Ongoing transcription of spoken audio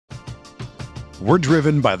We're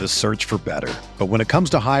driven by the search for better. But when it comes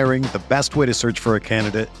to hiring, the best way to search for a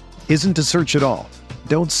candidate isn't to search at all.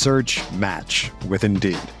 Don't search, match with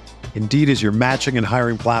Indeed. Indeed is your matching and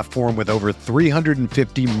hiring platform with over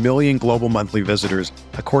 350 million global monthly visitors,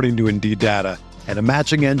 according to Indeed data, and a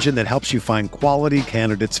matching engine that helps you find quality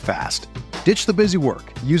candidates fast. Ditch the busy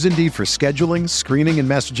work. Use Indeed for scheduling, screening, and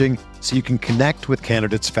messaging so you can connect with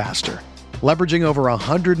candidates faster. Leveraging over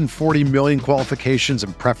 140 million qualifications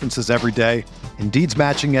and preferences every day, Indeed's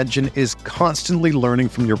matching engine is constantly learning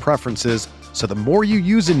from your preferences, so the more you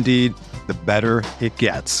use Indeed, the better it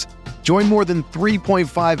gets. Join more than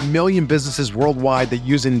 3.5 million businesses worldwide that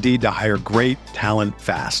use Indeed to hire great talent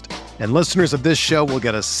fast. And listeners of this show will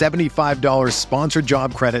get a $75 sponsored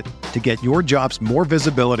job credit to get your jobs more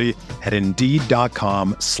visibility at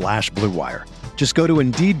Indeed.com/Blue Wire. Just go to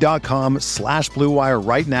Indeed.com/Blue Wire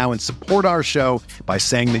right now and support our show by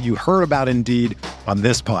saying that you heard about Indeed on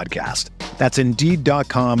this podcast. That's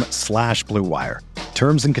Indeed.com/Blue Wire.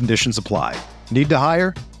 Terms and conditions apply. Need to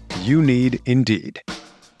hire? You need Indeed.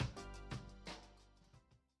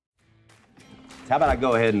 How about I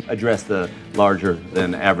go ahead and address the larger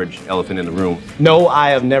than average elephant in the room? No, I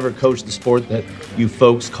have never coached the sport that you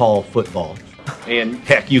folks call football. And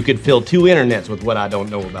heck, you could fill 2 internets with what I don't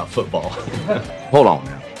know about football. Hold on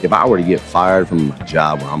now. If I were to get fired from my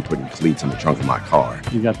job where I'm putting cleats in the trunk of my car.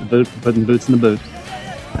 You got the boot for putting boots in the boot.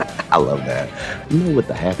 I love that. You know what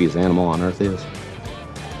the happiest animal on earth is?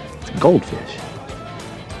 It's a goldfish.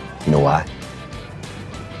 You know why?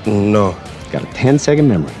 No. It's got a 10-second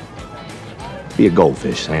memory. Be a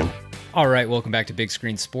goldfish, Sam. All right, welcome back to Big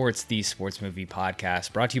Screen Sports, the sports movie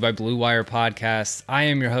podcast, brought to you by Blue Wire Podcasts. I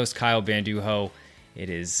am your host, Kyle Banduho. It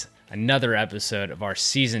is another episode of our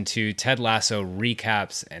Season 2 Ted Lasso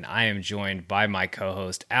recaps, and I am joined by my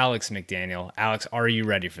co-host, Alex McDaniel. Alex, are you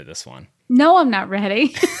ready for this one? No, I'm not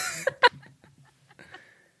ready.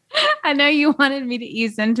 I know you wanted me to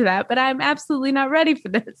ease into that, but I'm absolutely not ready for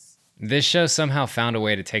this. This show somehow found a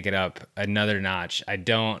way to take it up another notch. I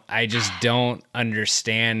just don't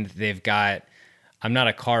understand. I'm not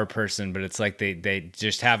a car person, but it's like they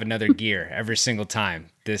just have another gear every single time.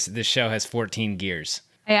 This show has 14 gears.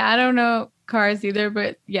 Yeah, I don't know cars either,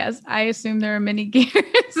 but yes, I assume there are many gears.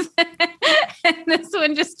 And this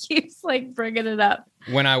one just keeps like bringing it up.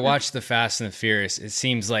 When I watch The Fast and the Furious, it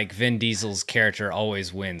seems like Vin Diesel's character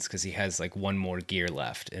always wins because he has like one more gear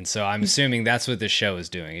left. And so I'm assuming that's what this show is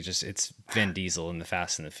doing. It's Vin Diesel in The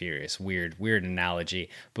Fast and the Furious. Weird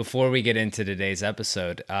analogy. Before we get into today's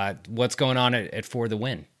episode, what's going on at For the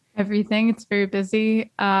Win? Everything. It's very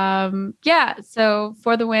busy. So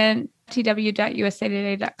For the Win,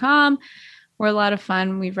 tw.usatoday.com. We're a lot of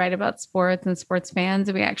fun. We write about sports and sports fans.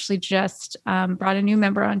 And we actually just brought a new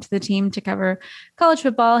member onto the team to cover college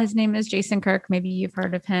football. His name is Jason Kirk. Maybe you've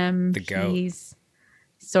heard of him. The GOAT. He's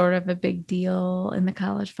sort of a big deal in the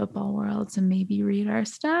college football world. So maybe read our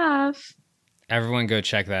stuff. Everyone go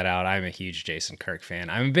check that out. I'm a huge Jason Kirk fan.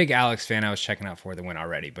 I'm a big Alex fan. I was checking out For the Win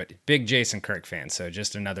already, but big Jason Kirk fan. So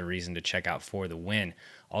just another reason to check out For the Win.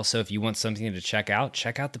 Also, if you want something to check out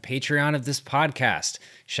the Patreon of this podcast.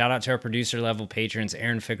 Shout out to our producer level patrons,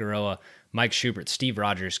 Aaron Figueroa, Mike Schubert, Steve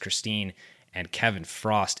Rogers, Christine, and Kevin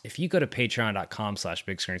Frost. If you go to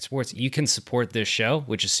patreon.com/bigscreensports, you can support this show,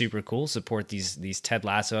 which is super cool. Support these Ted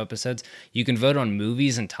Lasso episodes. You can vote on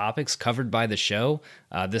movies and topics covered by the show.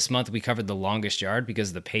 This month we covered The Longest Yard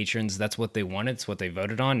because the patrons, that's what they wanted. It's what they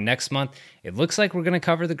voted on. Next month, it looks like we're going to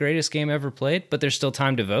cover The Greatest Game Ever Played, but there's still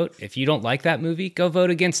time to vote. If you don't like that movie, go vote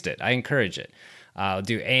against it. I encourage it. I'll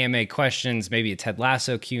do AMA questions, maybe a Ted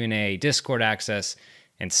Lasso Q&A, Discord access,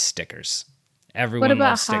 and stickers. Everyone What about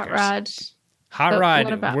loves stickers. Hot Rod? Hot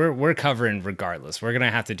Rod, we're covering regardless. We're gonna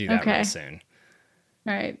have to do that real soon.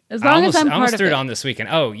 All right, as long as I'm part of it. I almost threw it on this weekend.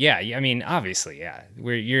 Oh yeah, I mean obviously, yeah.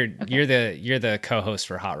 You're the co-host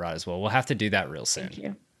for Hot Rod as well. We'll have to do that real soon. Thank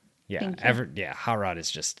you. Yeah, Hot Rod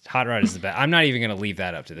is the best. I'm not even gonna leave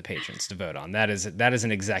that up to the patrons to vote on. That is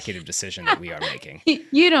an executive decision that we are making.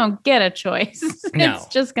 You don't get a choice. No. It's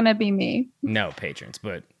just gonna be me. No patrons,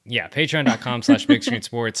 but yeah,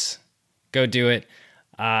 patreon.com/bigscreensports. Go do it.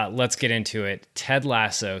 Let's get into it. Ted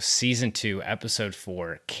Lasso, Season 2, Episode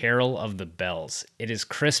 4, Carol of the Bells. It is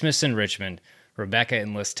Christmas in Richmond. Rebecca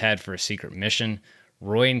enlists Ted for a secret mission.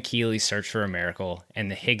 Roy and Keely search for a miracle,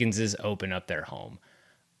 and the Higginses open up their home.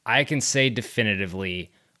 I can say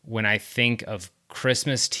definitively, when I think of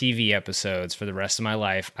Christmas TV episodes for the rest of my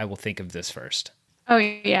life, I will think of this first. Oh,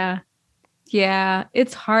 yeah. Yeah,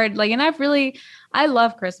 it's hard. And I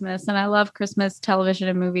love Christmas, and I love Christmas television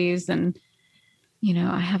and movies, and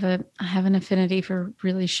I have an affinity for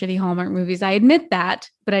really shitty Hallmark movies. I admit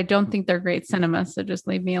that, but I don't think they're great cinema, so just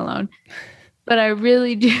leave me alone. But I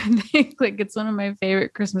really do think like it's one of my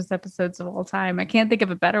favorite Christmas episodes of all time. I can't think of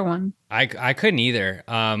a better one. I couldn't either.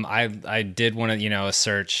 I did want to, a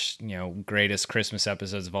search, greatest Christmas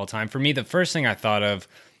episodes of all time. For me, the first thing I thought of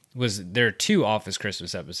was there are two Office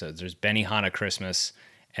Christmas episodes. There's Benihana Christmas,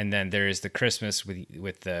 and then there's the Christmas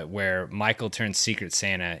with the where Michael turns Secret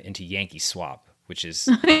Santa into Yankee Swap, which is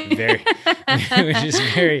very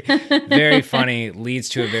very funny. Leads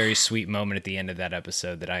to a very sweet moment at the end of that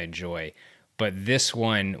episode that I enjoy. But this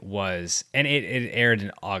one was, and it aired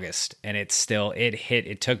in August, and it hit.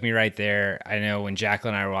 It took me right there. I know when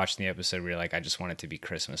Jacqueline and I were watching the episode, we were like, I just want it to be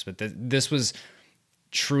Christmas. But this was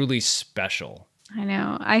truly special. I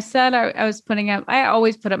know. I said I was I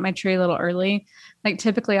always put up my tree a little early. Like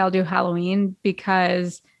typically I'll do Halloween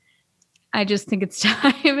because I just think it's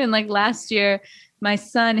time. And like last year, my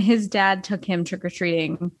son, his dad took him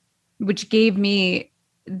trick-or-treating, which gave me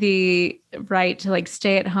the right to like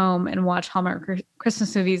stay at home and watch Hallmark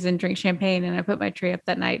Christmas movies and drink champagne. And I put my tree up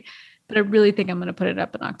that night. But I really think I'm going to put it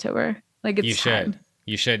up in October. Like it's time.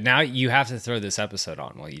 You should. Now you have to throw this episode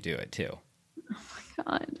on while you do it too.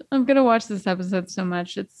 God, I'm gonna watch this episode so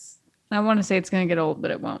much. I want to say it's gonna get old, but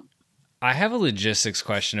it won't. I have a logistics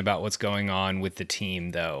question about what's going on with the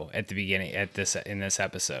team, though. At the beginning, in this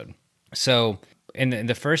episode, so in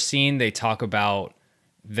the first scene, they talk about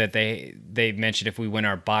that they mentioned if we win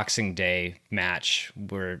our Boxing Day match,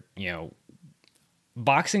 we're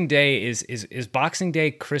Boxing Day is Boxing Day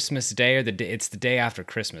Christmas Day or it's the day after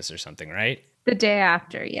Christmas or something, right? The day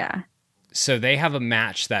after, yeah. So they have a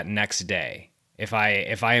match that next day. If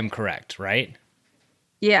I am correct, right?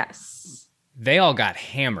 Yes. They all got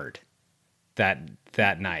hammered that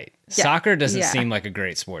night. Yeah. Soccer doesn't seem like a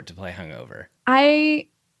great sport to play hungover. I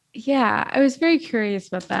was very curious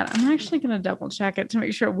about that. I'm actually going to double check it to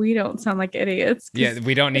make sure we don't sound like idiots. Yeah,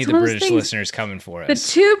 we don't need the British listeners coming for us.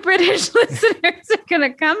 The two British listeners are going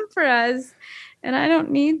to come for us, and I don't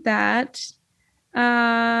need that.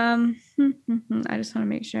 I just want to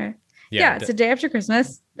make sure. Yeah, it's the day after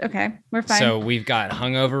Christmas. Okay, we're fine. So we've got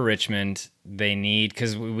hungover Richmond. They need,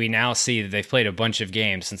 because we now see that they've played a bunch of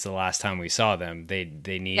games since the last time we saw them. They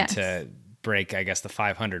need to break, I guess, the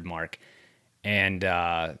 500 mark. And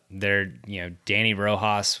they're, Danny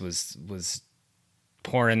Rojas was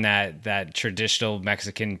pouring that traditional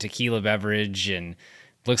Mexican tequila beverage, and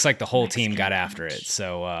looks like the whole team got after it.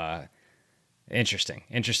 So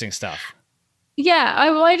interesting stuff. Yeah,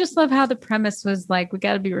 I just love how the premise was like, we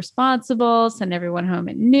got to be responsible, send everyone home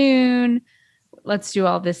at noon. Let's do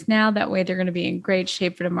all this now. That way they're going to be in great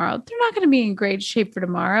shape for tomorrow. They're not going to be in great shape for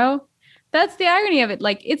tomorrow. That's the irony of it.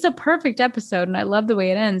 Like, it's a perfect episode, and I love the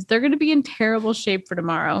way it ends. They're going to be in terrible shape for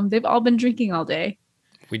tomorrow. They've all been drinking all day.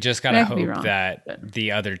 We just got to hope that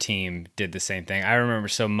the other team did the same thing. I remember,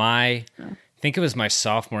 I think it was my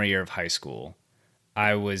sophomore year of high school.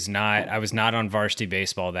 I was not on varsity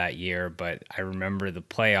baseball that year, but I remember the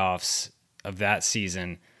playoffs of that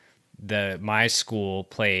season. My school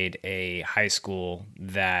played a high school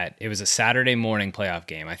that it was a Saturday morning playoff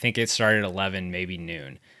game. I think it started at 11, maybe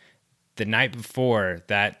noon. The night before,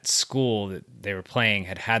 that school that they were playing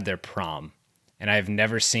had their prom, and I've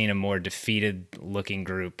never seen a more defeated looking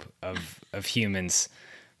group of humans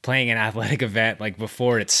playing an athletic event like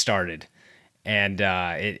before it started. And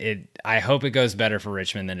I hope it goes better for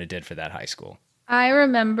Richmond than it did for that high school. I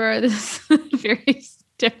remember this very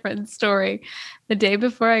different story. The day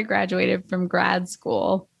before I graduated from grad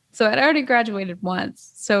school. So I'd already graduated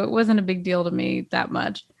once, so it wasn't a big deal to me that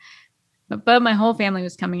much. But my whole family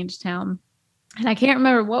was coming into town. And I can't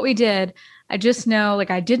remember what we did. I just know,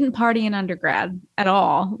 like, I didn't party in undergrad at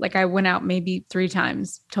all. Like, I went out maybe 3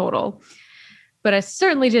 times total. But I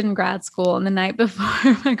certainly did in grad school. And the night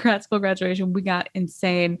before my grad school graduation, we got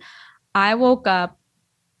insane. I woke up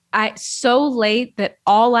so late that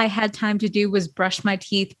all I had time to do was brush my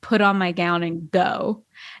teeth, put on my gown, and go.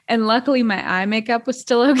 And luckily my eye makeup was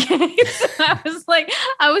still okay. So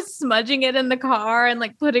I was smudging it in the car and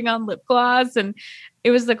like putting on lip gloss. And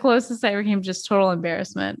it was the closest I ever came, just total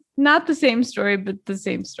embarrassment. Not the same story, but the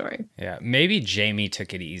same story. Yeah. Maybe Jamie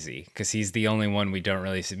took it easy because he's the only one we don't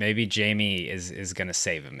really see. Maybe Jamie is going to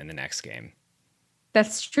save him in the next game.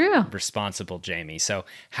 That's true. Responsible Jamie. So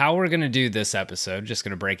how we're going to do this episode, just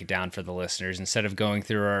going to break it down for the listeners. Instead of going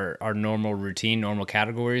through our normal routine, normal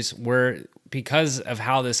categories, because of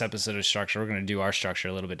how this episode is structured, we're going to do our structure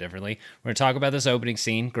a little bit differently. We're going to talk about this opening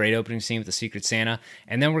scene, great opening scene with the Secret Santa.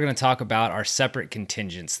 And then we're going to talk about our separate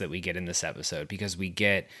contingents that we get in this episode, because we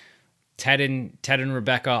get Ted and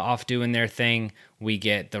Rebecca off doing their thing. We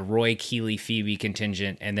get the Roy, Keeley, Phoebe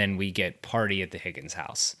contingent, and then we get Party at the Higgins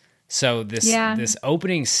house. So this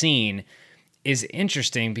opening scene is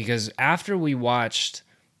interesting because after we watched,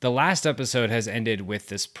 the last episode has ended with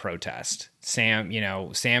this protest. Sam,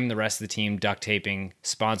 the rest of the team duct taping,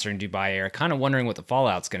 sponsoring Dubai Air, kind of wondering what the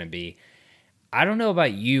fallout's going to be. I don't know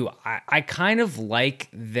about you. I kind of like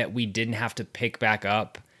that we didn't have to pick back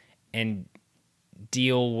up and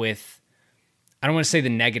deal with, I don't want to say the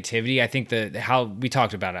negativity. I think how we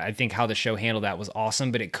talked about it, I think how the show handled that was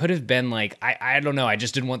awesome, but it could have been like, I don't know. I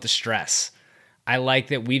just didn't want the stress. I like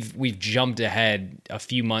that we've jumped ahead a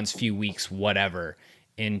few months, few weeks, whatever,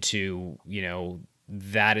 into,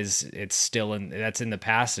 that's in the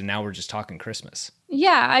past. And now we're just talking Christmas.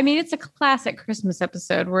 Yeah. I mean, it's a classic Christmas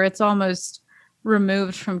episode where it's almost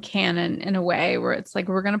removed from canon in a way where it's like,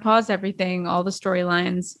 we're going to pause everything, all the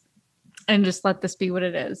storylines, and just let this be what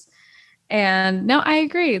it is. And no, I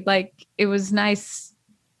agree. Like, it was nice,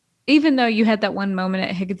 even though you had that one moment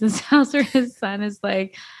at Higgins' house where his son is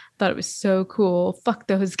like, thought it was so cool. Fuck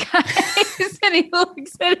those guys. And he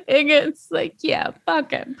looks at Higgins like, yeah,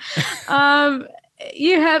 fuck him.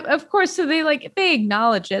 You have, of course, so they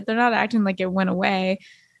acknowledge it. They're not acting like it went away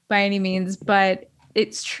by any means, but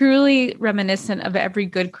it's truly reminiscent of every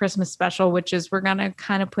good Christmas special, which is we're going to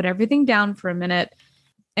kind of put everything down for a minute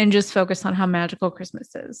and just focus on how magical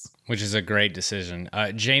Christmas is. Which is a great decision.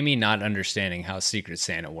 Jamie not understanding how Secret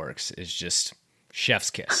Santa works is just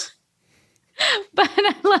chef's kiss. But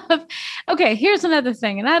okay, here's another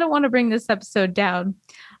thing, and I don't want to bring this episode down.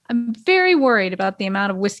 I'm very worried about the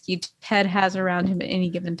amount of whiskey Ted has around him at any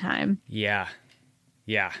given time. Yeah.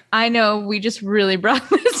 I know we just really brought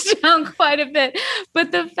this down quite a bit,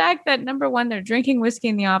 but the fact that, number one, they're drinking whiskey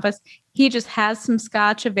in the office, he just has some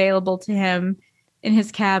scotch available to him in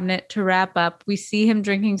his cabinet to wrap up. We see him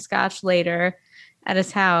drinking scotch later at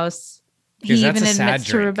his house. He even admits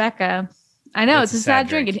to Rebecca. I know, it's a sad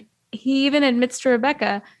drink. And he even admits to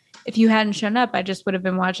Rebecca, if you hadn't shown up, I just would have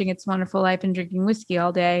been watching It's a Wonderful Life and drinking whiskey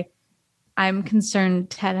all day. I'm concerned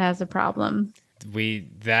Ted has a problem.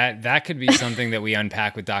 That could be something that we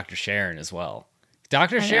unpack with Dr. Sharon as well.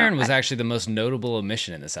 Dr. Sharon was actually the most notable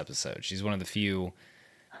omission in this episode. She's one of the few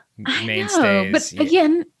mainstays. But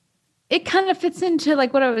again, it kind of fits into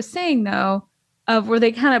like what I was saying though, of where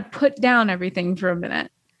they kind of put down everything for a minute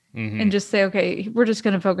and just say, okay, we're just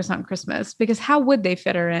going to focus on Christmas, because how would they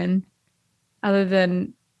fit her in other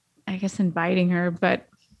than, I guess, inviting her? But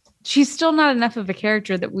she's still not enough of a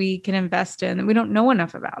character that we can invest in, and we don't know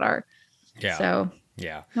enough about her. Yeah. So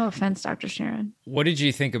yeah. No offense, Dr. Sharon. What did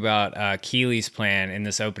you think about Keely's plan in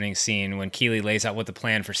this opening scene when Keely lays out what the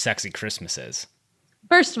plan for Sexy Christmas is?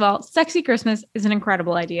 First of all, Sexy Christmas is an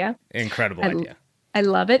incredible idea. Idea. I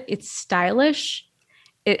love it. It's stylish.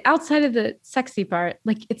 Outside of the sexy part,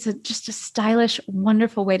 like it's just a stylish,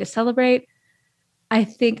 wonderful way to celebrate. I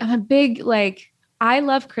think I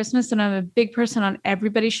love Christmas, and I'm a big person on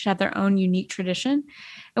everybody should have their own unique tradition.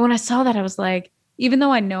 And when I saw that, I was like, even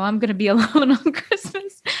though I know I'm going to be alone on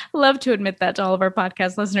Christmas, I love to admit that to all of our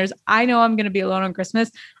podcast listeners. I know I'm going to be alone on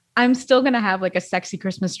Christmas. I'm still going to have like a sexy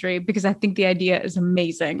Christmas tree because I think the idea is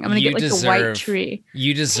amazing. I'm going to get like the white tree.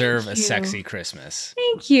 You deserve a sexy Christmas.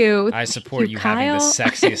 Thank you. I support you having the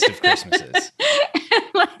sexiest of Christmases.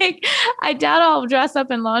 Like, I doubt I'll dress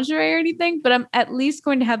up in lingerie or anything, but I'm at least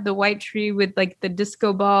going to have the white tree with like the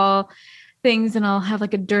disco ball things, and I'll have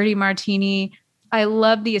like a dirty martini. I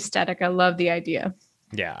love the aesthetic. I love the idea.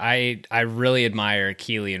 Yeah, I really admire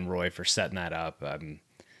Keely and Roy for setting that up.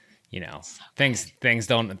 Things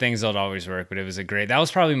don't always work, but it was that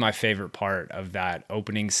was probably my favorite part of that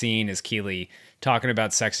opening scene, is Keely talking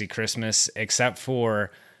about Sexy Christmas, except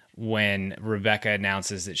for when Rebecca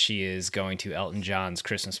announces that she is going to Elton John's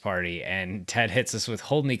Christmas party, and Ted hits us with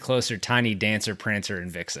Hold Me Closer, Tiny Dancer, Prancer,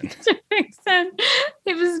 and Vixen.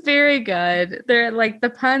 It was very good. They're like, the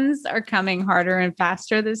puns are coming harder and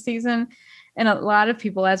faster this season. And a lot of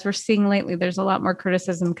people, as we're seeing lately, there's a lot more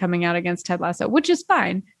criticism coming out against Ted Lasso, which is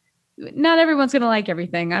fine. Not everyone's going to like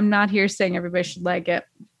everything. I'm not here saying everybody should like it.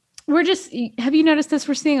 Have you noticed this?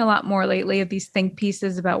 We're seeing a lot more lately of these think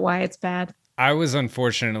pieces about why it's bad. I was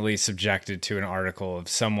unfortunately subjected to an article of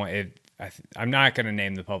someone, I'm not going to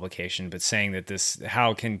name the publication, but saying that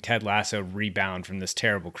how can Ted Lasso rebound from this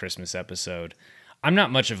terrible Christmas episode? I'm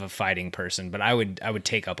not much of a fighting person, but I would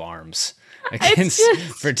take up arms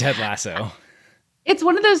for Ted Lasso. It's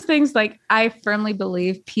one of those things, like, I firmly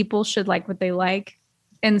believe people should like what they like.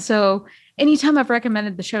 And so anytime I've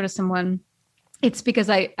recommended the show to someone, it's because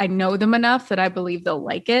I know them enough that I believe they'll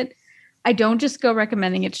like it. I don't just go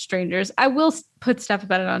recommending it to strangers. I will put stuff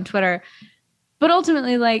about it on Twitter, but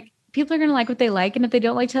ultimately, like, people are going to like what they like. And if they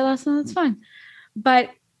don't like Ted Lasso, that's fine.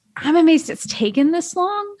 But I'm amazed it's taken this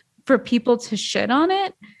long for people to shit on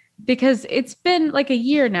it, because it's been like a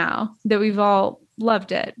year now that we've all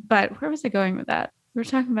loved it. But where was I going with that? We were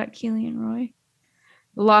talking about Keely and Roy.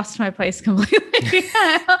 Lost my place completely.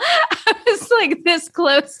 I was like this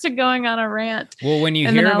close to going on a rant. Well, when you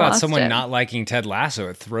hear about someone not liking Ted Lasso,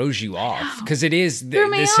 it throws you off because it is.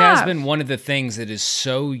 This has been one of the things that is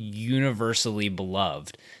so universally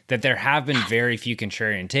beloved that there have been very few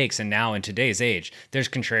contrarian takes. And now in today's age, there's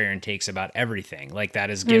contrarian takes about everything. Like that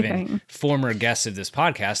is given former guests of this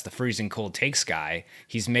podcast, the Freezing Cold Takes guy.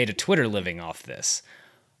 He's made a Twitter living off this.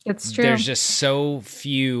 It's true. There's just so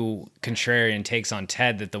few contrarian takes on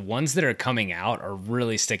Ted that the ones that are coming out are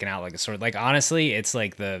really sticking out like a sword. Like, honestly, it's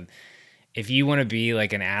like if you want to be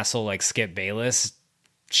like an asshole like Skip Bayless,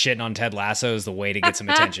 shitting on Ted Lasso is the way to get some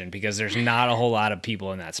attention because there's not a whole lot of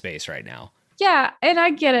people in that space right now. Yeah, and I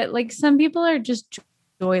get it. Like, some people are just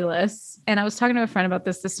joyless. And I was talking to a friend about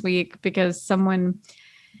this week because someone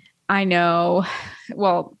I know,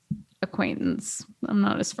 well, acquaintance, I'm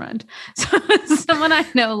not his friend, so someone I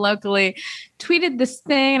know locally tweeted this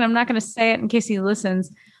thing, and I'm not going to say it in case he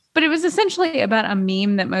listens, but it was essentially about a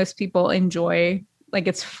meme that most people enjoy. Like,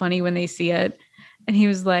 it's funny when they see it. And he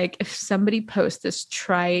was like, if somebody posts this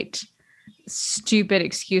trite, stupid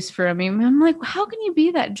excuse for a meme, I'm like, how can you be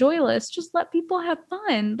that joyless? Just let people have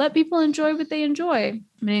fun. Let people enjoy what they enjoy.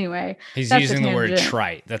 But anyway, he's using the word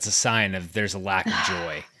trite. That's a sign of there's a lack of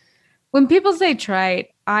joy. When people say trite,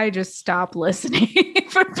 I just stop listening,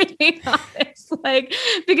 for being honest. Like,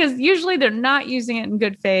 because usually they're not using it in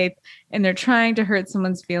good faith and they're trying to hurt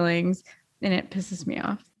someone's feelings, and it pisses me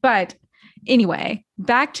off. But anyway,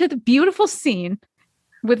 back to the beautiful scene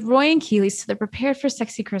with Roy and Keely. So they're prepared for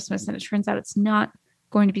sexy Christmas, and it turns out it's not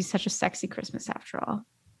going to be such a sexy Christmas after all.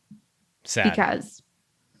 Sad. Because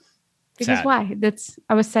Sad. Why?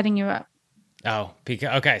 I was setting you up. Oh,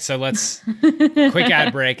 okay. So let's quick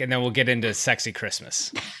ad break, and then we'll get into sexy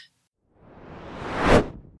Christmas.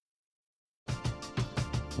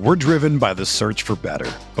 We're driven by the search for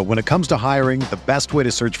better. But when it comes to hiring, the best way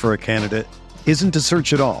to search for a candidate isn't to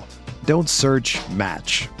search at all. Don't search,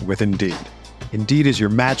 match with Indeed. Indeed is your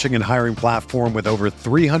matching and hiring platform with over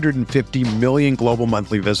 350 million global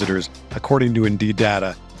monthly visitors, according to Indeed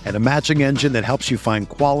data, and a matching engine that helps you find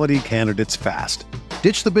quality candidates fast.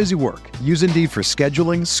 Ditch the busy work. Use Indeed for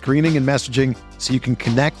scheduling, screening, and messaging so you can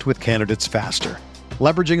connect with candidates faster.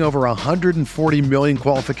 Leveraging over 140 million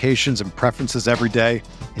qualifications and preferences every day,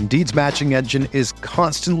 Indeed's matching engine is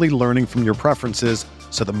constantly learning from your preferences,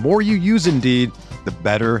 so the more you use Indeed, the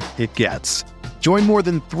better it gets. Join more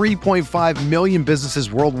than 3.5 million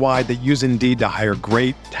businesses worldwide that use Indeed to hire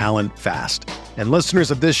great talent fast. And listeners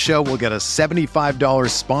of this show will get a $75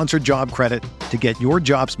 sponsored job credit to get your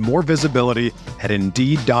jobs more visibility at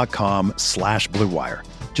Indeed.com/Blue Wire.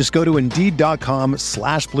 Just go to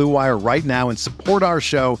Indeed.com/Blue Wire right now and support our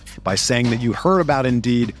show by saying that you heard about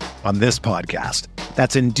Indeed on this podcast.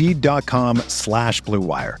 That's Indeed.com/Blue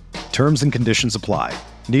Wire. Terms and conditions apply.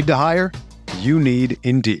 Need to hire? You need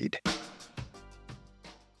Indeed.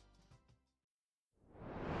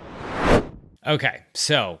 Okay,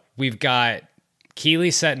 so we've got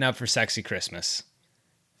Keely setting up for sexy Christmas.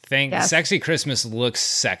 Sexy Christmas looks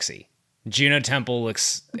sexy. Juno Temple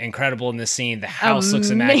looks incredible in this scene. The house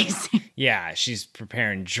looks amazing. Yeah, she's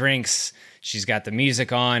preparing drinks. She's got the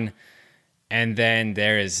music on. And then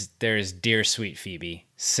there is dear sweet Phoebe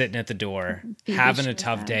sitting at the door, having a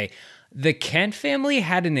tough day. The Kent family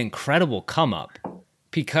had an incredible come up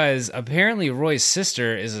because apparently Roy's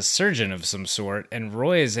sister is a surgeon of some sort, and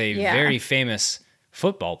Roy is a very famous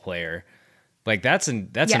football player. Like that's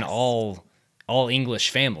an all English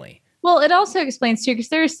family. Well, it also explains too, because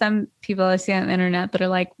there are some people I see on the internet that are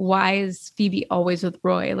like, why is Phoebe always with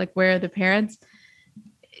Roy? Like, where are the parents?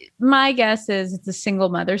 My guess is it's a single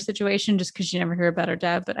mother situation, just because you never hear about her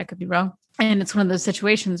dad, but I could be wrong. And it's one of those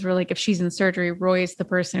situations where, like, if she's in surgery, Roy is the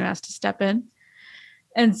person who has to step in.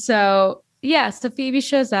 And so, so Phoebe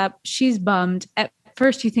shows up. She's bummed. At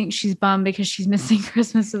first, you think she's bummed because she's missing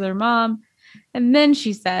Christmas with her mom. And then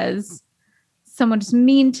she says, someone is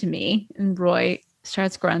mean to me. And Roy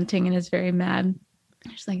starts grunting and is very mad.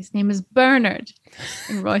 She's like, his name is Bernard.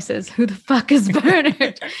 And Roy says, who the fuck is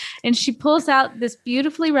Bernard? And she pulls out this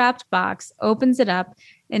beautifully wrapped box, opens it up,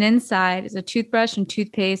 and inside is a toothbrush and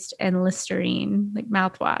toothpaste and Listerine, like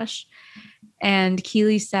mouthwash. And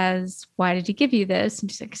Keely says, why did he give you this?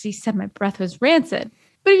 And she's like, because he said my breath was rancid.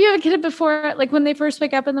 But have you ever kidded before, like when they first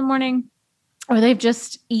wake up in the morning, or they've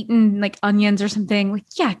just eaten like onions or something, like,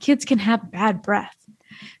 yeah, kids can have bad breath.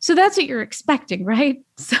 So that's what you're expecting, right?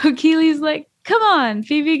 So Keely's like, come on,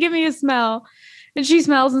 Phoebe, give me a smell. And she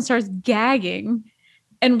smells and starts gagging.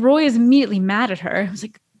 And Roy is immediately mad at her. I was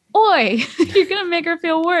like, oi, you're going to make her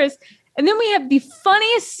feel worse. And then we have the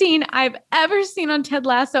funniest scene I've ever seen on Ted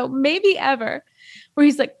Lasso, maybe ever, where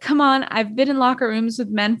he's like, come on, I've been in locker rooms with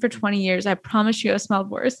men for 20 years. I promise you I smelled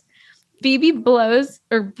worse. Phoebe blows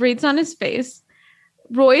or breathes on his face.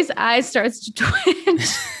 Roy's eyes starts to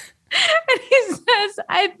twitch. And he says,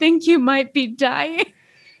 I think you might be dying.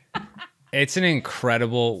 It's an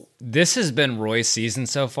incredible, this has been Roy's season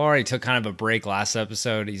so far. He took kind of a break last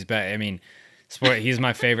episode. He's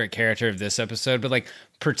my favorite character of this episode, but like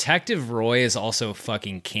Protective Roy is also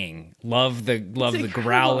fucking king. Love the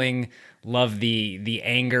growling, love the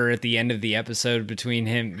anger at the end of the episode between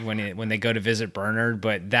him when they go to visit Bernard,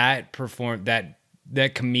 but that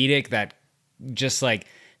comedic, that just like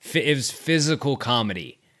it was physical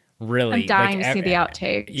comedy. Really, I'm dying to see the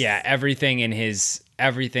outtakes. Yeah, everything in his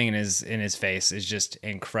face is just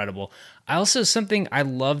incredible. Something I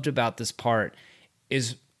loved about this part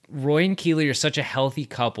is Roy and Keeley are such a healthy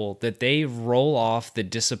couple that they roll off the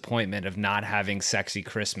disappointment of not having Sexy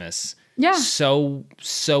Christmas. Yeah. So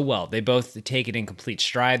well. They both take it in complete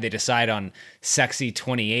stride. They decide on Sexy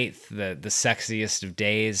 28th, the sexiest of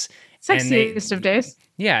days. Sexiest of days.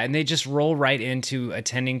 Yeah, and they just roll right into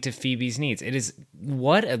attending to Phoebe's needs. It is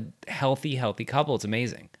what a healthy couple. It's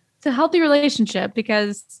amazing. It's a healthy relationship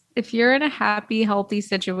because if you're in a happy, healthy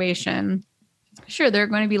situation, sure, there are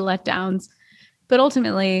going to be letdowns, but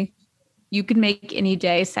ultimately you can make any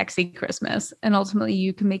day Sexy Christmas, and ultimately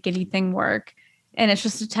you can make anything work. And it's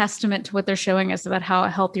just a testament to what they're showing us about how a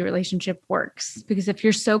healthy relationship works. Because if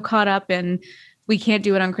you're so caught up in we can't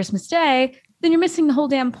do it on Christmas Day, then you're missing the whole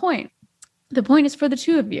damn point. The point is for the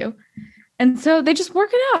two of you. And so they just work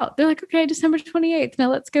it out. They're like, okay, December 28th.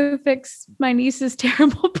 Now let's go fix my niece's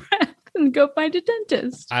terrible breath and go find a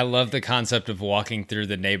dentist. I love the concept of walking through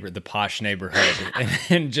the posh neighborhood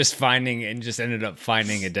and just ended up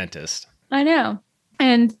finding a dentist. I know.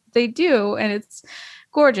 And they do. And it's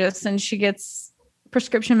gorgeous. And she gets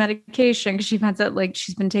prescription medication because she finds out like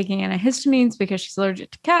she's been taking antihistamines because she's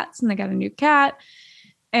allergic to cats, and they got a new cat.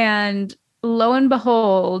 And lo and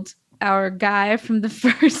behold, our guy from the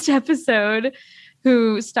first episode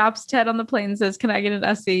who stops Ted on the plane and says, can I get an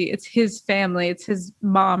Ussie? It's his family. It's his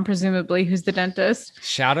mom, presumably, who's the dentist.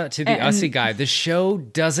 Shout out to the Ussie guy. The show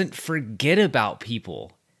doesn't forget about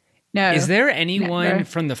people. No. Is there anyone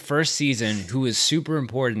from the first season who is super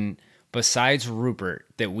important besides Rupert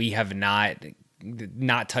that we have not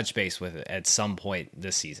touched base with at some point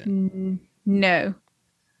this season? No.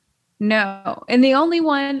 And the only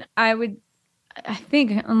one I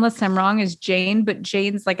think, unless I'm wrong, is Jane, but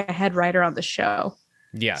Jane's like a head writer on the show.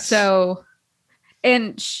 Yes. So,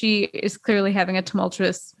 and she is clearly having a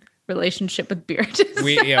tumultuous relationship with Beatrice.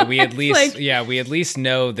 We at least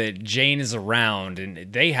know that Jane is around,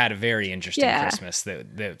 and they had a very interesting Christmas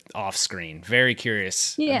that off screen. Very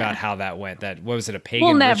curious about how that went. What was it, a pagan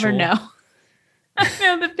ritual? We'll never know. I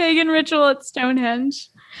know, the pagan ritual at Stonehenge.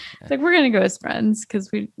 It's like, we're going to go as friends because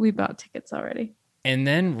we bought tickets already. And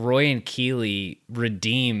then Roy and Keeley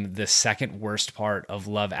redeem the second worst part of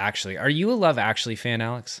Love Actually. Are you a Love Actually fan,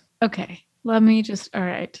 Alex? Okay. All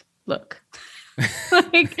right. Look,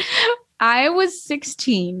 like I was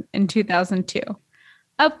 16 in 2002.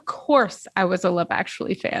 Of course I was a Love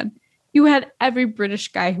Actually fan. You had every British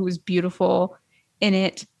guy who was beautiful in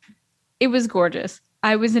it. It was gorgeous.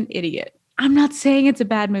 I was an idiot. I'm not saying it's a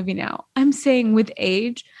bad movie now. I'm saying with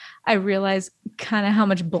age, I realize kind of how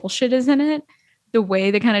much bullshit is in it. The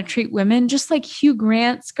way they kind of treat women, just like Hugh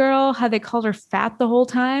Grant's girl, how they called her fat the whole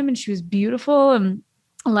time and she was beautiful, and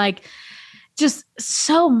like just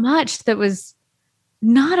so much that was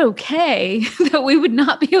not okay that we would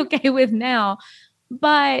not be okay with now.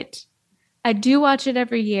 But I do watch it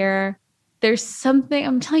every year. There's something,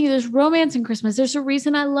 I'm telling you, there's romance in Christmas. There's a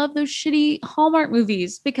reason I love those shitty Hallmark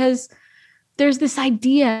movies, because there's this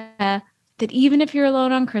idea that even if you're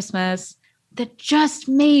alone on Christmas, that just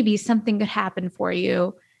maybe something could happen for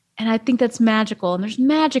you. And I think that's magical. And there's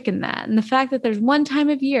magic in that. And the fact that there's one time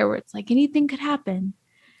of year where it's like anything could happen.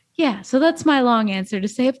 Yeah. So that's my long answer to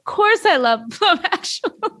say, of course I love Love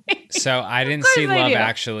Actually. So I didn't see Love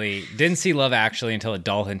Actually until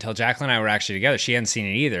Jacqueline and I were actually together. She hadn't seen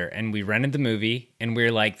it either. And we rented the movie and we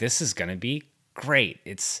were like, this is going to be great.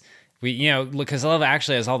 Because Love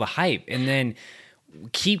Actually has all the hype, and then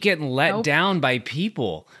keep getting let down by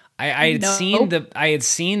people. I had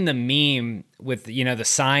seen the meme with, the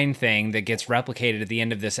sign thing that gets replicated at the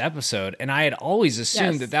end of this episode. And I had always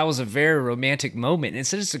assumed that was a very romantic moment.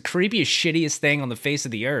 It's just the creepiest, shittiest thing on the face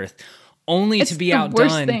of the earth, only to be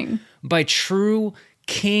outdone by true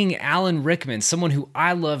King Alan Rickman, someone who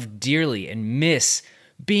I love dearly and miss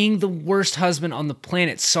being the worst husband on the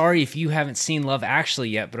planet. Sorry if you haven't seen Love Actually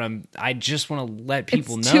yet, but I just want to let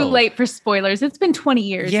people know. It's too late for spoilers. It's been 20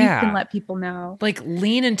 years. Yeah. You can let people know. Like,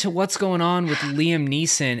 lean into what's going on with Liam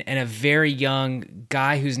Neeson and a very young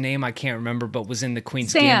guy whose name I can't remember, but was in the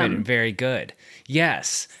Queen's Gambit and very good.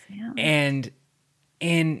 Yes. Sam.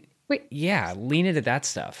 And wait. Yeah, lean into that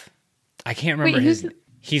stuff. I can't remember his.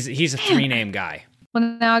 He's a 3-name guy. Well,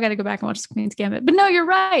 now I got to go back and watch the Queen's Gambit. But no, you're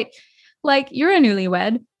right. Like, you're a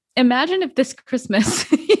newlywed. Imagine if this Christmas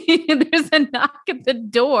there's a knock at the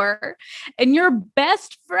door and your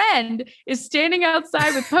best friend is standing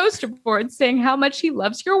outside with poster boards saying how much he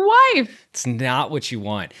loves your wife. It's not what you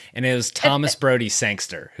want. And it was Thomas Brody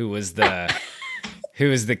Sangster, who was the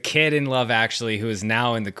kid in Love Actually, who is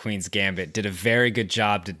now in the Queen's Gambit, did a very good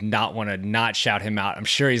job. Did not want to not shout him out. I'm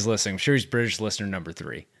sure he's listening. I'm sure he's British listener number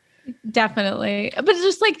 3. Definitely. But it's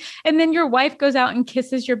just like, and then your wife goes out and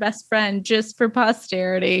kisses your best friend just for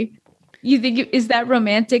posterity. You think, is that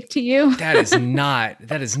romantic to you? That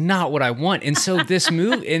is not what I want. And so this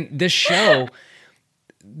show,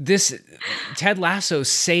 this Ted Lasso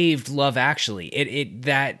saved Love Actually.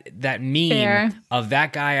 That meme Fair. Of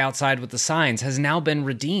that guy outside with the signs has now been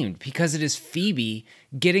redeemed because it is Phoebe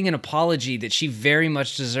getting an apology that she very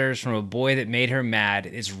much deserves from a boy that made her mad.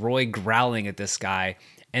 It's Roy growling at this guy.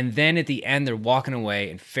 And then at the end, they're walking away,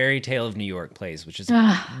 and Fairy Tale of New York plays, which is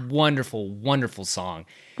a wonderful, wonderful song.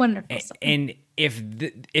 Wonderful song. And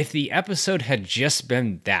if the episode had just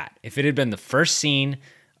been that, if it had been the first scene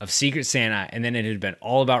of Secret Santa, and then it had been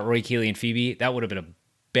all about Roy Keeley and Phoebe, that would have been a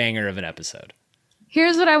banger of an episode.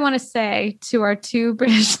 Here's what I want to say to our 2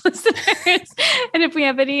 British listeners. And if we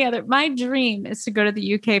have any other, my dream is to go to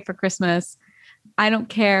the UK for Christmas. I don't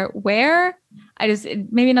care where.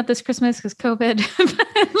 Maybe not this Christmas because COVID, but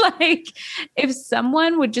like, if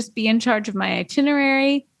someone would just be in charge of my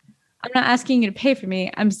itinerary, I'm not asking you to pay for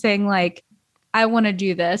me. I'm saying, like, I want to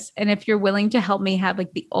do this. And if you're willing to help me have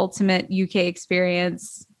like the ultimate UK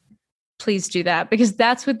experience, please do that, because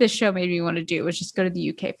that's what this show made me want to do, was just go to the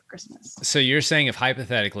UK for Christmas. So you're saying if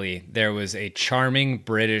hypothetically there was a charming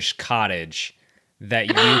British cottage that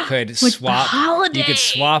you could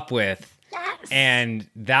swap with, yes, and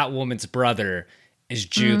that woman's brother is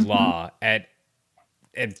Jude Law at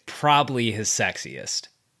probably his sexiest.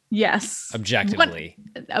 Yes. Objectively.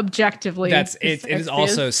 That's it. It is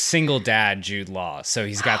also single dad Jude Law. So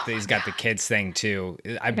he's got the kids thing too.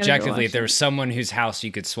 Objectively, if there was someone whose house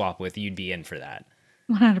you could swap with, you'd be in for that.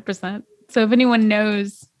 100%. So if anyone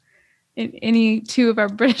knows, any 2 of our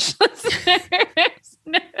British listeners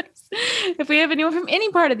knows, if we have anyone from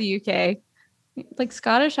any part of the UK, like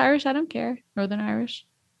Scottish, Irish, I don't care. Northern Irish,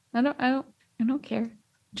 I don't care.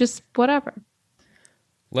 Just whatever.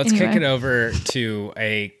 Let's kick it over to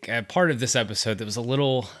a part of this episode that was a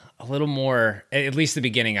little more, at least the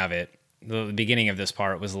beginning of it. The beginning of this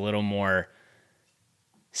part was a little more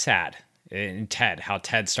sad. In how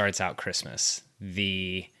Ted starts out Christmas.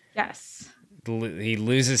 Yes. He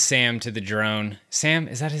loses Sam to the drone. Sam,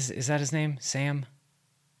 is that his name? Sam?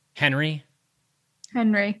 Henry.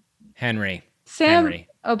 Sam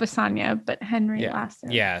Obasanya, but Henry last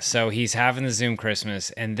name. Yeah, so he's having the Zoom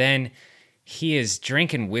Christmas, and then he is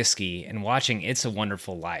drinking whiskey and watching It's a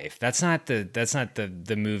Wonderful Life. That's not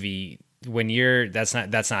the movie when you're that's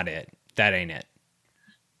not it. That ain't it.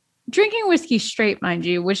 Drinking whiskey straight, mind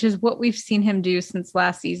you, which is what we've seen him do since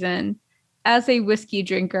last season. As a whiskey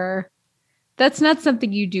drinker, that's not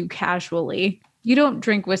something you do casually. You don't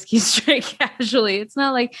drink whiskey straight casually. It's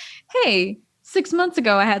not like, hey, 6 months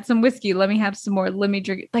ago I had some whiskey. Let me have some more. Let me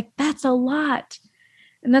drink it. Like, that's a lot.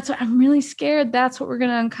 And that's what I'm really scared. That's what we're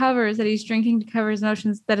going to uncover, is that he's drinking to cover his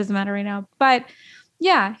emotions. That doesn't matter right now. But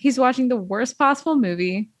yeah, he's watching the worst possible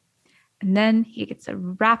movie. And then he gets a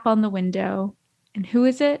rap on the window. And who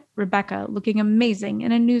is it? Rebecca, looking amazing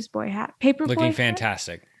in a newsboy hat. Paperboy looking hat?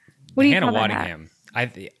 Fantastic. What do you Hannah call that Waddingham.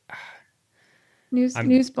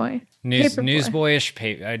 Newsboy. Newsboyish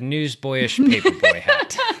paperboy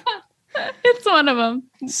hat. It's one of them.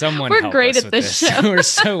 We're great at this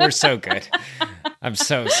show. we're so good. I'm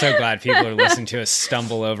so glad people are listening to us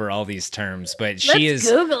stumble over all these terms. But Let's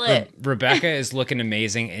Google it. Rebecca is looking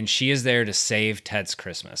amazing, and she is there to save Ted's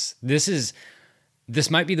Christmas. This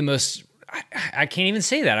might be the most. I can't even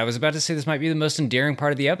say that. I was about to say this might be the most endearing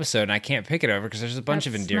part of the episode, and I can't pick it over because there's a bunch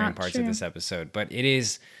of endearing parts of this episode. But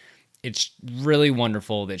it's really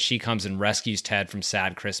wonderful that she comes and rescues Ted from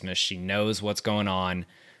sad Christmas. She knows what's going on.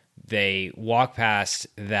 They walk past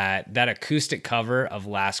that acoustic cover of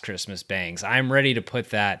Last Christmas Bangs. I'm ready to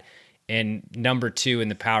put that in number 2 in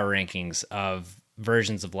the power rankings of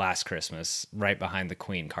versions of Last Christmas, right behind the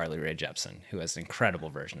Queen, Carly Rae Jepsen, who has an incredible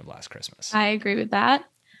version of Last Christmas. I agree with that.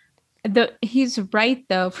 He's right,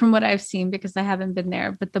 though, from what I've seen, because I haven't been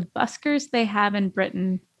there, but the buskers they have in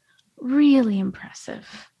Britain, really impressive.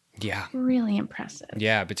 Yeah. Really impressive.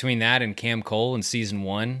 Yeah. Between that and Cam Cole in season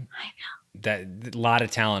 1, I know. that a lot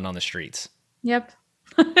of talent on the streets. Yep.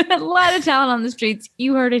 A lot of talent on the streets.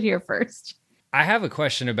 You heard it here first. I have a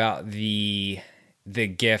question about the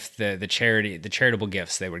gift, the charitable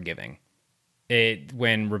gifts they were giving.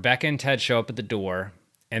 When Rebecca and Ted show up at the door,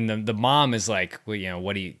 and the mom is like, well,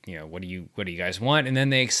 what do you guys want? And then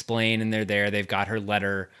they explain, and they're there. They've got her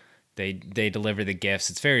letter. They deliver the gifts.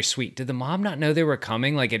 It's very sweet. Did the mom not know they were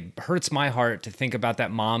coming? Like, it hurts my heart to think about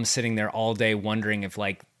that mom sitting there all day wondering if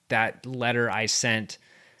like that letter I sent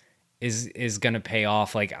is gonna pay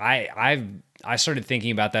off. Like I started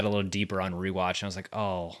thinking about that a little deeper on rewatch, and I was like,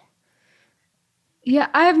 oh. Yeah,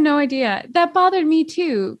 I have no idea. That bothered me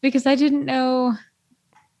too, because I didn't know.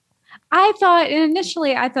 I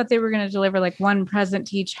thought they were going to deliver like one present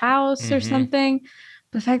to each house or something.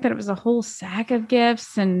 The fact that it was a whole sack of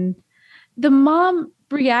gifts, and the mom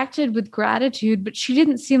reacted with gratitude, but she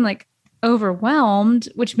didn't seem like overwhelmed,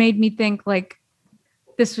 which made me think like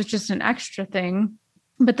this was just an extra thing.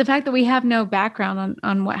 But the fact that we have no background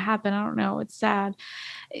on what happened, I don't know. It's sad.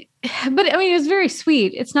 But I mean, it was very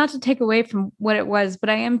sweet. It's not to take away from what it was, but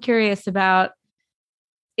I am curious about,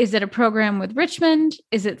 is it a program with Richmond?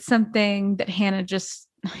 Is it something that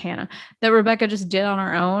that Rebecca just did on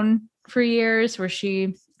her own for years?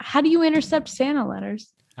 How do you intercept Santa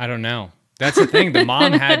letters? I don't know. That's the thing. The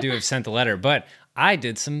mom had to have sent the letter, but I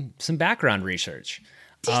did some background research.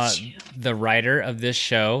 The writer of this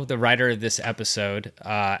show, the writer of this episode,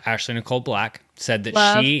 Ashley Nicole Black, said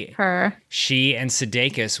that she and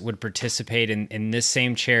Sudeikis would participate in this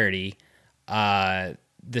same charity, the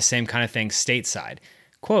same kind of thing stateside.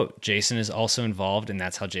 Quote, Jason is also involved, and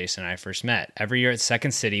that's how Jason and I first met. Every year at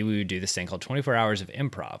Second City, we would do this thing called 24 Hours of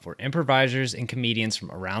Improv, where improvisers and comedians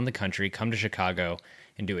from around the country come to Chicago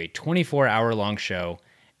and do a 24-hour-long show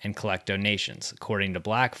and collect donations. According to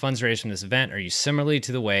Black, funds raised from this event are used similarly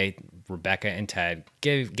to the way Rebecca and Ted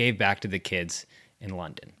gave back to the kids in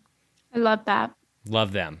London. I love that.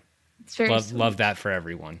 Love them. It's very love that for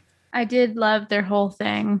everyone. I did love their whole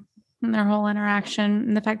thing and their whole interaction,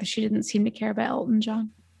 and the fact that she didn't seem to care about Elton John.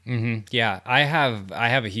 Mm-hmm. Yeah, I have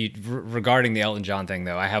a huge regarding the Elton John thing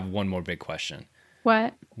though. I have one more big question.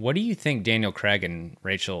 What? What do you think Daniel Craig and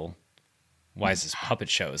Rachel Weisz's puppet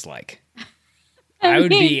show is like? I would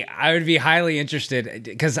be highly interested,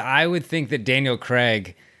 because I would think that Daniel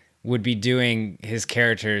Craig would be doing his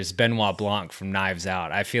characters Benoit Blanc from Knives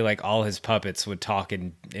Out. I feel like all his puppets would talk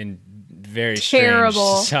in very strange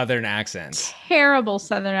Southern accents. Terrible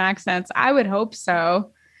Southern accents. I would hope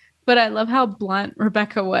so. But I love how blunt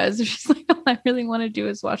Rebecca was. She's like, all I really want to do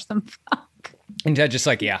is watch them fuck. And Ted just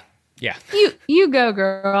like, yeah. You go,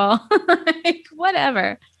 girl. Like,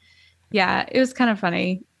 whatever. Yeah, it was kind of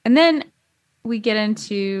funny. And then we get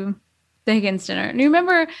into the Higgins dinner. And you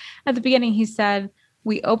remember at the beginning, he said,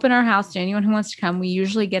 we open our house to anyone who wants to come. We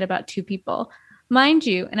usually get about 2 people. Mind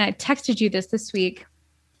you, and I texted you this week,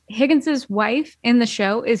 Higgins's wife in the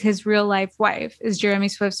show is his real life wife, is Jeremy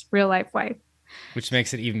Swift's real life wife. Which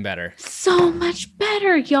makes it even better. So much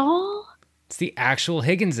better, y'all. It's the actual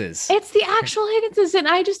Higginses. It's the actual Higginses. And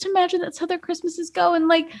I just imagine that's how their Christmases go. And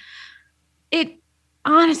like, it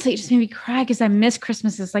honestly just made me cry, because I miss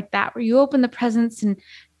Christmases like that, where you open the presents and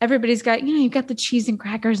everybody's got, you've got the cheese and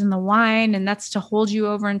crackers and the wine, and that's to hold you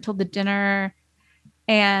over until the dinner.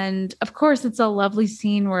 And of course, it's a lovely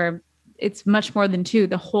scene where it's much more than 2.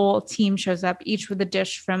 The whole team shows up, each with a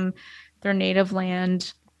dish from their native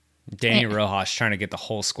land. Danny Rojas trying to get the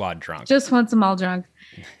whole squad drunk. Just wants them all drunk.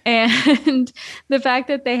 And the fact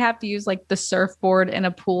that they have to use like the surfboard and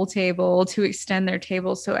a pool table to extend their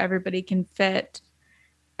table so everybody can fit.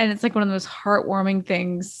 And it's like one of the most heartwarming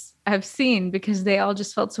things I've seen, because they all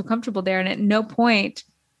just felt so comfortable there. And at no point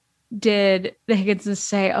did the Higginses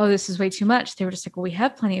say, oh, this is way too much. They were just like, well, we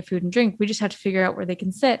have plenty of food and drink. We just have to figure out where they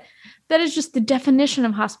can sit. That is just the definition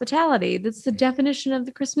of hospitality. That's the definition of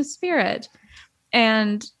the Christmas spirit.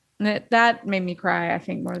 And that made me cry, I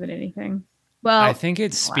think, more than anything. Well, I think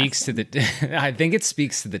it speaks to the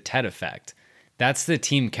Ted effect. That's the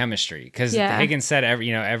team chemistry, because Higgins said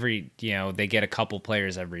every they get a couple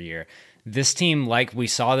players every year. This team, like we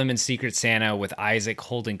saw them in Secret Santa with Isaac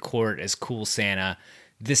holding court as cool Santa,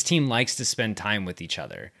 this team likes to spend time with each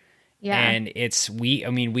other. Yeah. And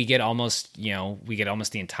we get almost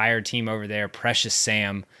the entire team over there. Precious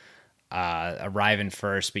Sam arriving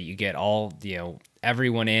first, but you get all,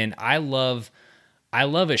 everyone in. I love I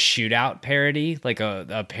love a shootout parody, like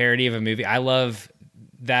a parody of a movie. I love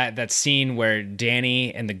that scene where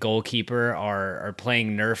Danny and the goalkeeper are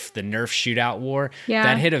playing the Nerf shootout war. Yeah.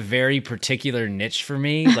 That hit a very particular niche for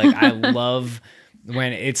me. Like I love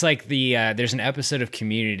when it's like there's an episode of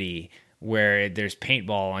Community where there's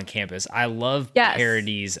paintball on campus. I love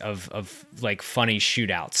parodies of like funny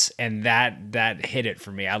shootouts, and that hit it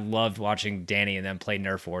for me. I loved watching Danny and them play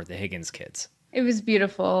Nerf war with the Higgins kids. It was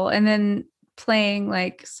beautiful. And then playing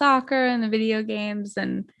like soccer and the video games,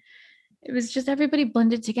 and it was just everybody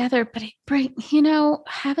blended together. But I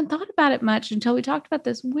haven't thought about it much until we talked about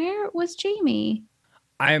this. Where was Jamie?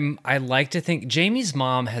 I like to think Jamie's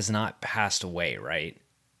mom has not passed away, right?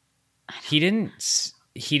 He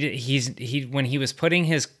when he was putting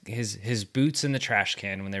his boots in the trash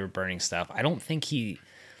can when they were burning stuff, I don't think he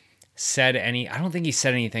said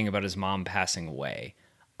anything about his mom passing away.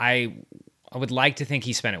 I would like to think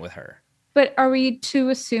he spent it with her. But are we to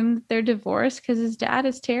assume that they're divorced? Because his dad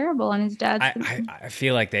is terrible, and his dad's... I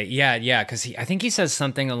feel like that. Yeah. Because I think he says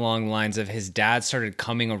something along the lines of his dad started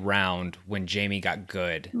coming around when Jamie got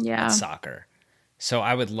good at soccer. So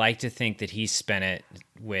I would like to think that he spent it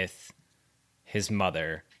with his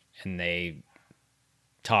mother, and they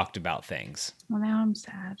talked about things. Well, now I'm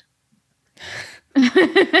sad.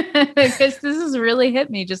 Because this has really hit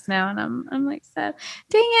me just now, and I'm like sad.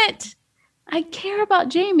 Dang it! I care about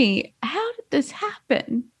Jamie. How did this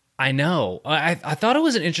happen? I know. I thought it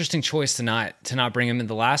was an interesting choice to not bring him in.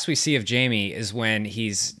 The last we see of Jamie is when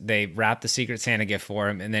they wrap the Secret Santa gift for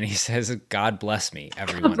him, and then he says, "God bless me,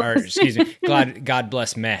 everyone," God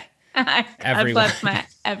bless me, everyone. God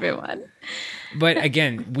bless everyone. But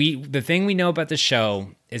again, the thing we know about the show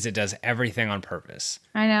is it does everything on purpose.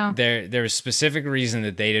 I know. There's a specific reason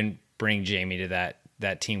that they didn't bring Jamie to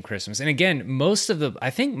that Team Christmas. And again, I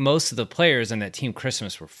think most of the players in that Team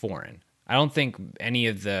Christmas were foreign. I don't think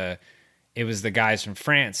it was the guys from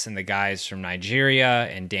France and the guys from Nigeria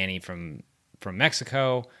and Danny from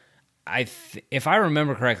Mexico. If I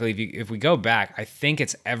remember correctly, if we go back, I think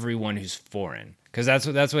it's everyone who's foreign, because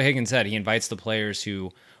that's what Higgins said. He invites the players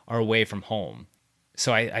who are away from home.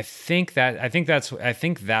 So I think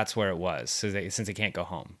that's where it was. So since they can't go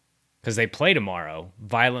home, because they play tomorrow,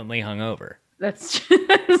 violently hungover. That's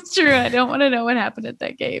true. I don't want to know what happened at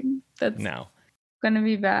that game. That's going to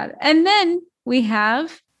be bad. And then we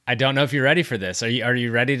have... I don't know if you're ready for this. Are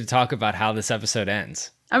you ready to talk about how this episode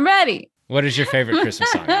ends? I'm ready. What is your favorite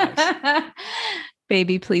Christmas song, Alex?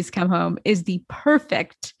 Baby, Please Come Home is the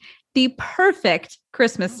perfect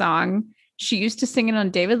Christmas song. She used to sing it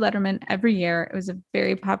on David Letterman every year. It was a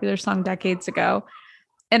very popular song decades ago.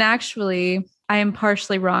 And actually, I am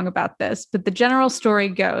partially wrong about this, but the general story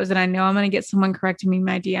goes, and I know I'm going to get someone correcting me in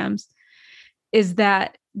my DMs, is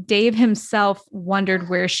that Dave himself wondered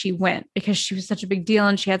where she went because she was such a big deal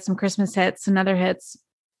and she had some Christmas hits and other hits,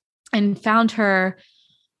 and found her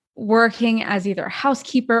working as either a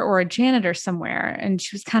housekeeper or a janitor somewhere. And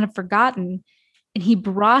she was kind of forgotten. And he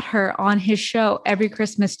brought her on his show every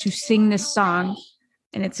Christmas to sing this song.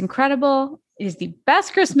 And it's incredible. It is the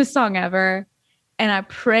best Christmas song ever. And I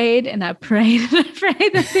prayed and I prayed and I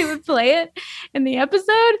prayed that they would play it in the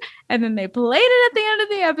episode. And then they played it at the end of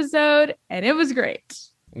the episode. And it was great.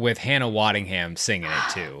 With Hannah Waddingham singing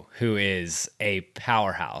it too, who is a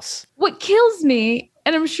powerhouse. What kills me,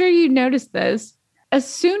 and I'm sure you noticed this, as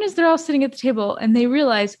soon as they're all sitting at the table and they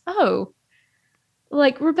realize, oh,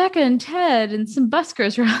 like Rebecca and Ted and some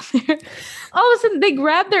buskers are out there, all of a sudden they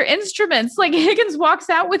grab their instruments. Like Higgins walks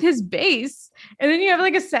out with his bass, and then you have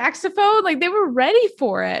like a saxophone. Like they were ready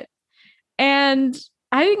for it. And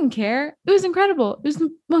I didn't care. It was incredible. It was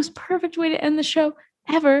the most perfect way to end the show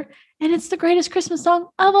ever. And it's the greatest Christmas song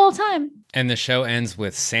of all time. And the show ends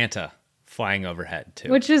with Santa flying overhead too.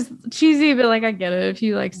 Which is cheesy, but like I get it if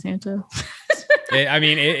you like Santa.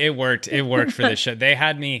 It worked. It worked for the show. They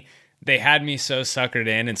had me so suckered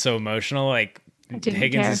in and so emotional. Like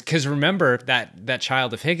Higgins, because remember that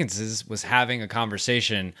child of Higgins's was having a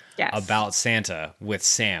conversation about Santa with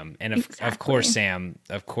Sam, and of course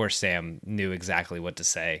Sam knew exactly what to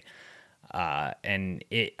say. And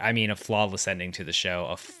a flawless ending to the show,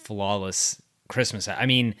 a flawless Christmas. I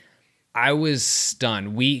mean, I was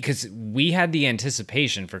stunned. Because we had the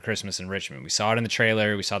anticipation for Christmas in Richmond. We saw it in the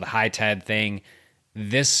trailer. We saw the high Ted thing.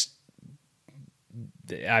 This,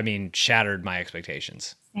 shattered my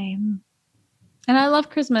expectations. Same. And I love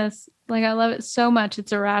Christmas. Like, I love it so much.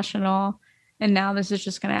 It's irrational. And now this is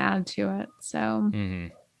just going to add to it. So,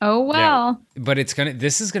 oh, well. Yeah. But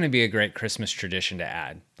this is going to be a great Christmas tradition to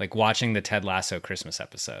add. Like watching the Ted Lasso Christmas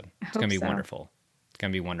episode. It's going to be wonderful. It's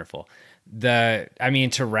going to be wonderful.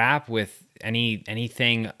 To wrap with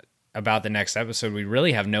anything about the next episode, we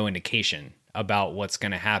really have no indication about what's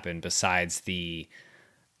going to happen besides the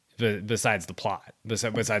plot,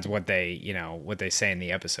 besides what they say in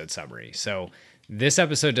the episode summary. So this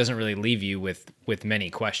episode doesn't really leave you with many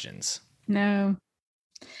questions. No,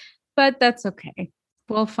 but that's okay.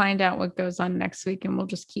 We'll find out what goes on next week, and we'll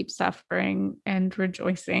just keep suffering and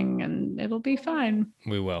rejoicing, and it'll be fine.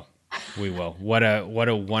 We will. What a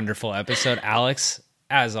wonderful episode. Alex,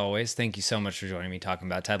 as always, thank you so much for joining me talking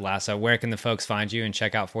about Ted Lasso. Where can the folks find you and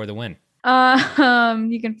check out For the Win?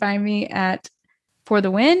 You can find me at For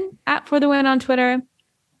the Win on Twitter,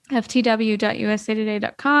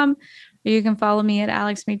 ftw.usatoday.com, or you can follow me at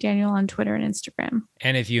Alex McDaniel on Twitter and Instagram.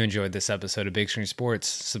 And if you enjoyed this episode of Big Screen Sports,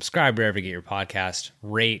 subscribe wherever you get your podcast,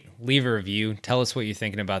 rate, leave a review, tell us what you're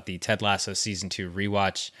thinking about the Ted Lasso Season 2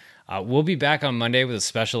 rewatch. We'll be back on Monday with a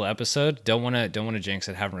special episode. Don't want to jinx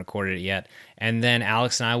it, haven't recorded it yet. And then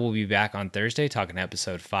Alex and I will be back on Thursday talking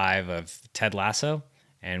episode 5 of Ted Lasso,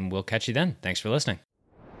 and we'll catch you then. Thanks for listening.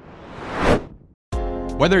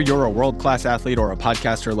 Whether you're a world-class athlete or a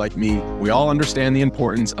podcaster like me, we all understand the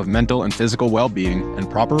importance of mental and physical well-being and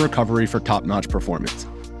proper recovery for top-notch performance.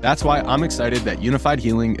 That's why I'm excited that Unified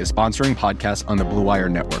Healing is sponsoring podcasts on the Blue Wire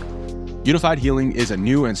Network. Unified Healing is a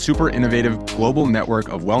new and super innovative global network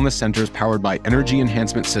of wellness centers powered by Energy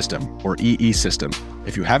Enhancement System, or EE System.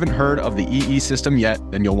 If you haven't heard of the EE System yet,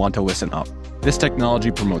 then you'll want to listen up. This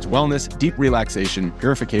technology promotes wellness, deep relaxation,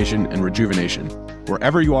 purification, and rejuvenation.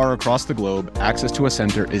 Wherever you are across the globe, access to a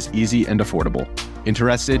center is easy and affordable.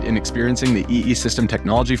 Interested in experiencing the EE System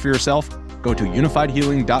technology for yourself? Go to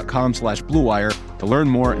unifiedhealing.com/bluewire to learn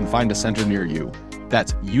more and find a center near you.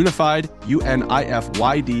 That's unified,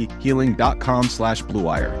 UNIFYD,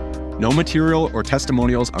 healing.com/bluewire. No material or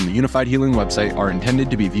testimonials on the Unified Healing website are intended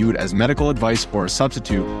to be viewed as medical advice or a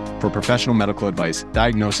substitute for professional medical advice,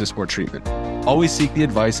 diagnosis, or treatment. Always seek the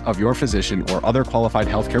advice of your physician or other qualified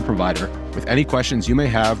healthcare provider with any questions you may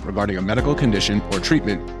have regarding a medical condition or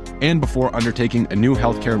treatment and before undertaking a new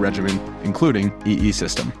healthcare regimen, including EE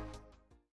System.